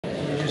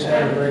just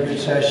had a very good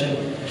session.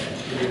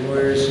 The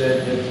lawyers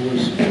said that there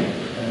was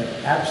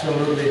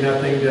absolutely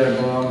nothing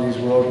done wrong. These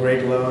were all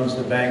great loans.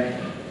 The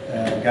bank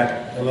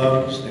got the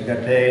loans, they got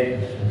paid.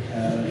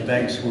 The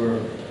banks were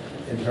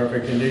in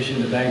perfect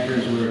condition. The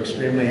bankers were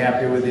extremely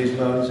happy with these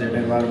loans. They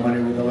made a lot of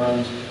money with the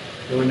loans.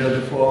 There were no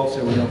defaults,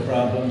 there were no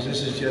problems.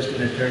 This is just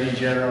an attorney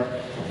general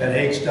that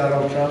hates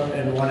Donald Trump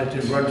and wanted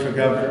to run for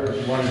governor,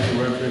 wanted to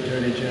run for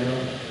attorney general.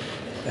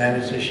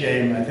 And it's a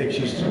shame. I think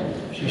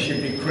she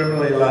should be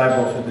criminally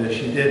liable for this.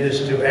 She did this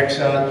to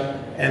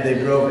Exxon, and they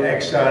drove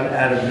Exxon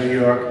out of New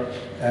York.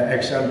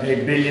 Exxon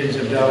paid billions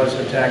of dollars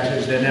for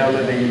taxes. They're now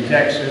living in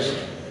Texas.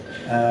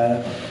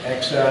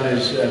 Exxon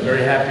is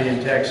very happy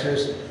in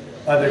Texas.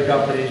 Other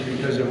companies,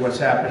 because of what's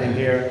happening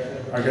here,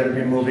 are going to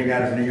be moving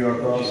out of New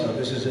York also.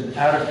 This is an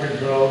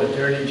out-of-control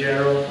attorney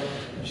general.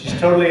 She's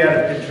totally out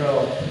of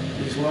control.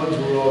 These loans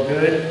were all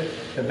good.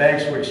 The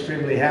banks were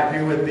extremely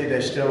happy with me.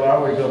 They still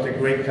are. We built a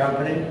great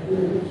company.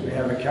 We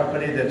have a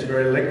company that's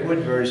very liquid,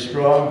 very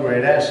strong,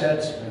 great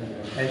assets.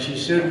 And she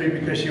sued me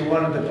because she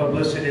wanted the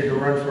publicity to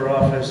run for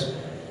office.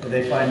 But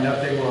they find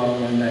nothing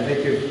wrong. And I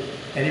think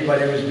if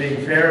anybody was being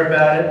fair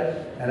about it,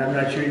 and I'm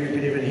not sure you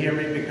can even hear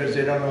me because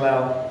they don't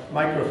allow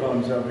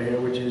microphones over here,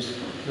 which is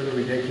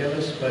really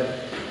ridiculous. But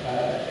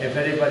if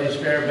anybody's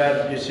fair about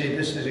it, you see,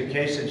 this is a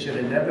case that should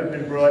have never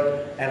been brought,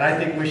 and I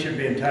think we should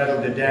be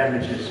entitled to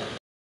damages.